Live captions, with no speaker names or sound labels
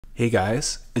Hey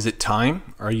guys, is it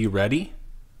time? Are you ready?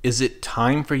 Is it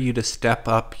time for you to step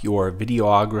up your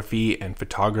videography and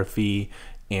photography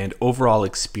and overall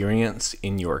experience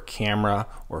in your camera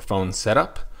or phone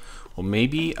setup? Well,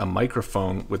 maybe a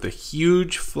microphone with a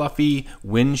huge fluffy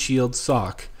windshield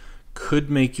sock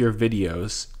could make your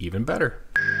videos even better.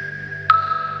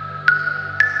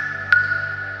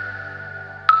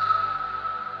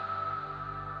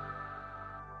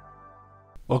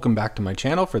 Welcome back to my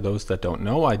channel. For those that don't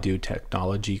know, I do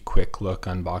technology quick look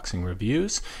unboxing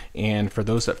reviews, and for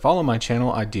those that follow my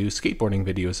channel, I do skateboarding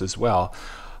videos as well.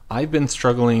 I've been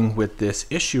struggling with this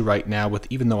issue right now with,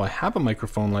 even though I have a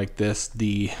microphone like this,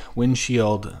 the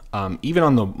windshield, even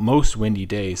on the most windy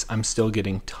days, I'm still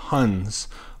getting tons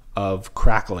of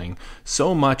crackling,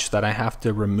 so much that I have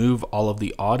to remove all of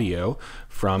the audio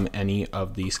from any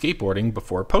of the skateboarding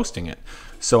before posting it.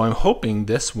 So I'm hoping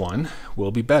this one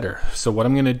will be better. So what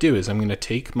I'm going to do is I'm going to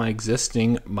take my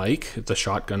existing mic, it's a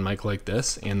shotgun mic like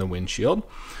this, and the windshield.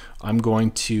 I'm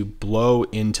going to blow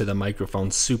into the microphone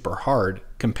super hard,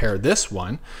 compare this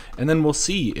one, and then we'll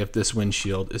see if this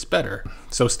windshield is better.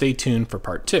 So stay tuned for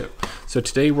part 2. So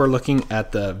today we're looking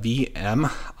at the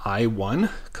VM-i1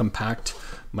 compact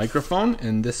microphone,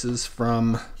 and this is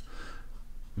from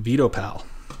Vitopal.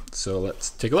 So let's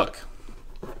take a look.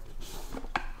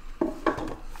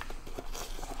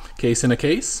 Case in a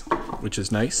case, which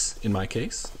is nice in my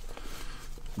case.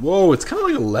 Whoa, it's kind of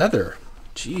like a leather.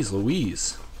 Jeez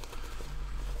Louise.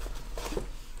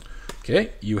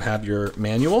 Okay, you have your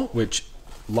manual, which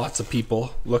lots of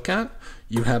people look at.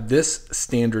 You have this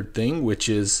standard thing, which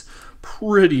is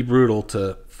pretty brutal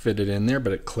to fit it in there,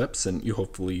 but it clips and you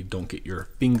hopefully don't get your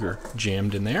finger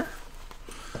jammed in there.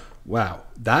 Wow,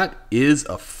 that is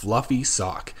a fluffy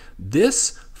sock.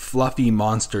 This fluffy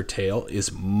monster tail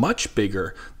is much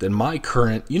bigger than my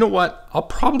current. You know what? I'll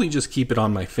probably just keep it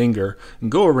on my finger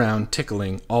and go around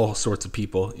tickling all sorts of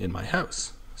people in my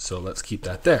house. So let's keep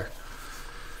that there.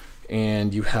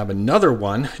 And you have another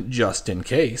one just in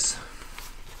case.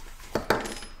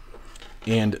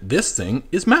 And this thing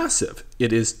is massive.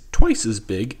 It is twice as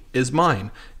big as mine,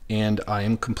 and I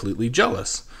am completely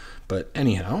jealous. But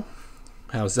anyhow,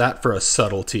 how's that for a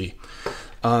subtlety?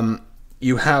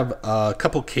 You have a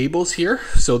couple cables here.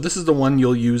 So this is the one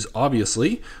you'll use,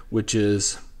 obviously, which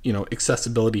is, you know,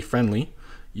 accessibility friendly.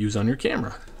 Use on your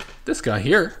camera. This guy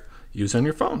here, use on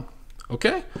your phone.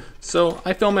 Okay, so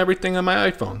I film everything on my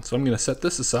iPhone, so I'm going to set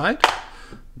this aside.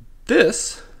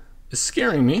 This is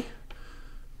scaring me,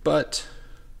 but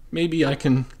maybe I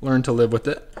can learn to live with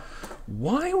it.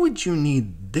 Why would you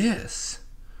need this?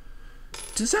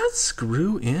 Does that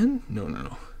screw in? No, no,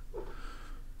 no.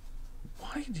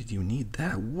 Why did you need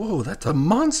that? Whoa, that's a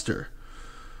monster.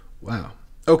 Wow.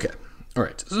 Okay. All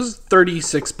right. So this is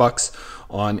 36 bucks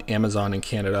on Amazon in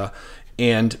Canada.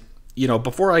 And, you know,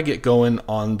 before I get going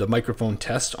on the microphone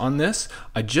test on this,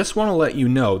 I just want to let you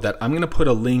know that I'm going to put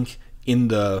a link in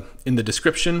the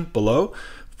description below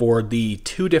for the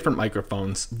two different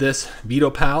microphones, this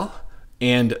Vitopal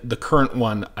and the current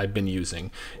one I've been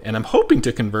using. And I'm hoping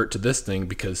to convert to this thing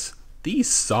because these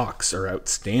socks are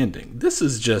outstanding. This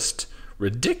is just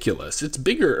ridiculous. It's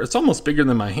bigger. It's almost bigger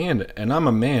than my hand, and I'm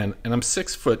a man, and I'm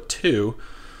 6'2",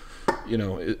 you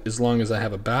know, as long as I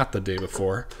have a bath the day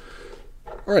before.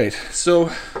 All right,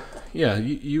 so yeah,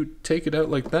 you take it out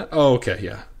like that. Oh, okay,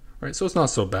 yeah. All right, so it's not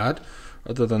so bad,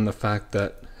 other than the fact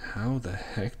that how the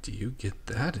heck do you get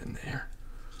that in there?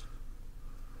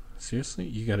 Seriously,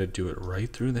 you got to do it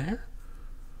right through there?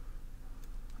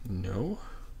 No,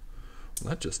 well,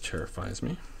 that just terrifies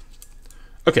me.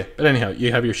 Okay, but anyhow,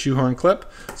 you have your shoehorn clip.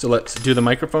 So let's do the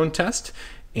microphone test,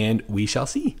 and we shall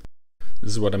see.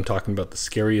 This is what I'm talking about, the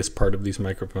scariest part of these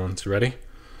microphones. Ready?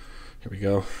 Here we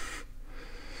go.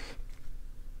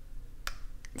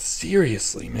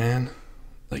 Seriously, man.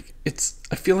 Like,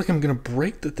 I feel like I'm gonna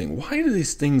break the thing. Why do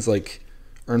these things, like,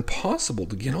 are impossible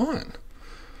to get on?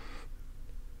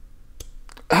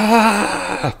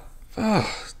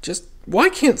 Just, why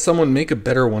can't someone make a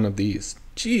better one of these?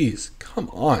 Jeez, come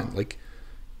on. Like,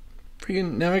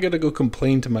 freaking, now I gotta go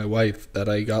complain to my wife that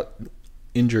I got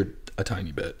injured a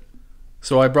tiny bit.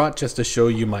 So I brought just to show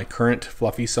you my current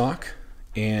fluffy sock,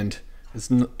 and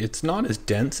it's not as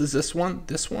dense as this one.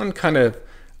 This one kind of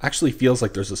actually feels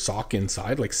like there's a sock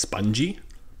inside, like spongy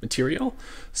material.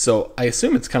 So I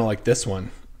assume it's kind of like this one,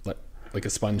 like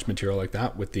a sponge material like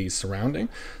that with the surrounding.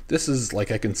 This is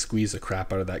like I can squeeze the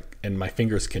crap out of that and my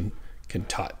fingers can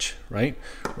touch, right?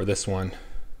 Or this one,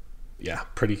 yeah,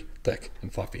 pretty thick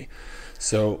and fluffy.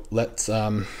 So let's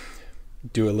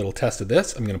do a little test of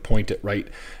this. I'm going to point it right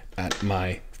at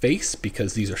my face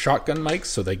because these are shotgun mics,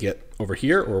 so they get over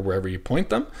here or wherever you point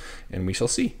them, and we shall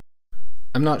see.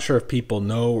 I'm not sure if people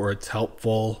know or it's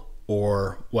helpful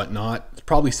or whatnot. It's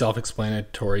probably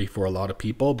self-explanatory for a lot of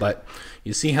people, but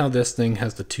you see how this thing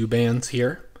has the two bands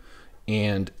here,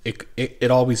 and it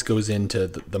always goes into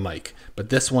the mic. But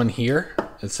this one here,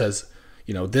 it says,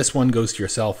 you know, this one goes to your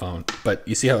cell phone, but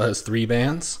you see how it has three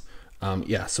bands?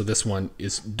 Yeah, so this one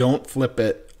is, don't flip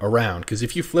it around, because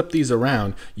if you flip these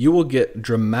around, you will get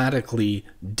dramatically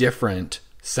different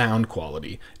sound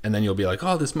quality, and then you'll be like,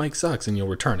 oh, this mic sucks, and you'll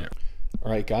return it.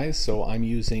 All right, guys, so I'm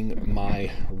using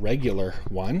my regular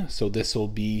one, so this will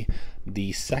be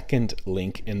the second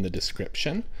link in the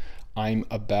description. I'm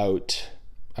about,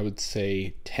 I would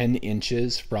say, 10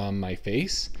 inches from my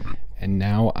face, and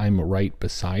now I'm right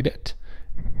beside it.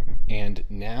 And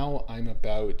now I'm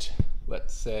about,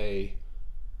 let's say,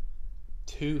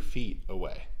 2 feet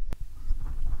away.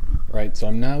 All right, so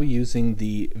I'm now using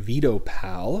the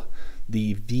Vitopal,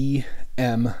 the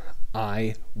VM-i1.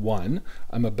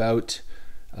 I'm about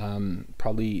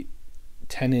probably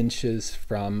 10 inches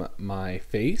from my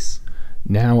face.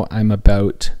 Now I'm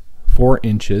about 4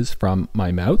 inches from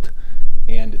my mouth.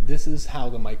 And this is how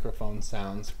the microphone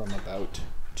sounds from about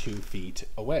 2 feet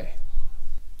away.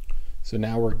 So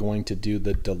now we're going to do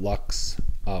the deluxe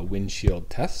windshield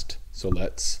test. So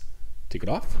let's take it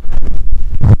off.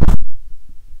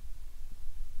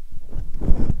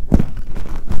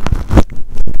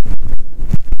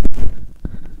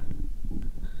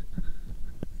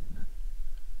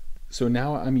 So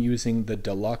now I'm using the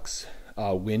deluxe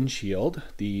windshield,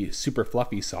 the super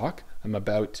fluffy sock. I'm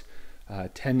about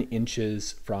 10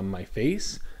 inches from my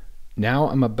face. Now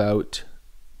I'm about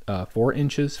 4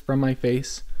 inches from my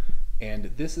face. And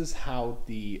this is how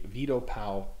the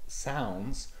Vitopal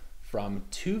sounds from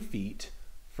 2 feet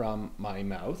from my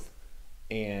mouth.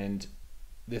 And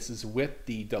this is with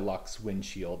the deluxe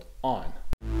windshield on.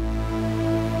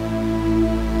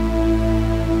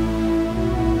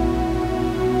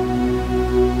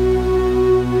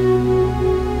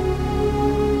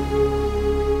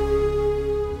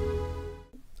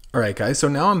 Alright guys, so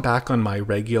now I'm back on my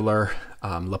regular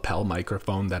lapel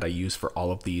microphone that I use for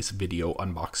all of these video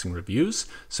unboxing reviews.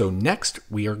 So next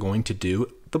we are going to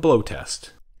do the blow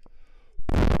test.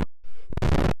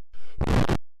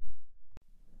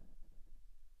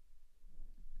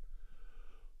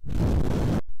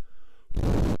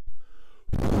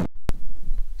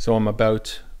 So I'm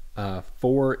about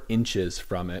 4 inches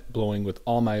from it, blowing with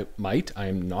all my might. I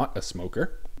am not a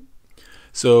smoker.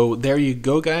 So there you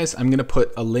go, guys. I'm going to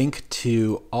put a link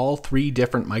to all 3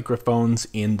 different microphones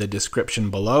in the description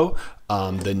below.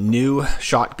 The new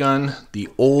shotgun, the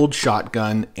old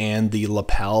shotgun, and the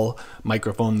lapel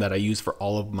microphone that I use for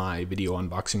all of my video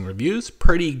unboxing reviews.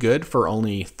 Pretty good for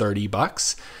only 30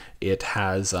 bucks. It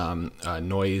has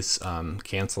noise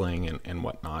canceling and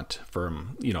whatnot for,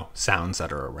 you know, sounds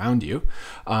that are around you.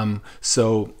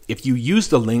 So if you use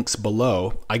the links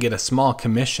below, I get a small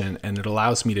commission, and it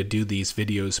allows me to do these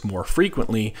videos more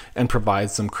frequently and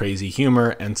provide some crazy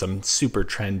humor and some super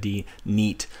trendy,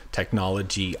 neat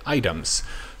technology items.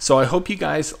 So I hope you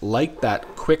guys liked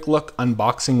that quick look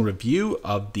unboxing review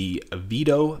of the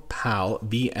Vitopal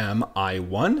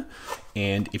VM-i1.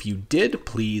 And if you did,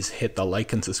 please hit the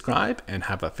like and subscribe, and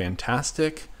have a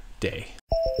fantastic day.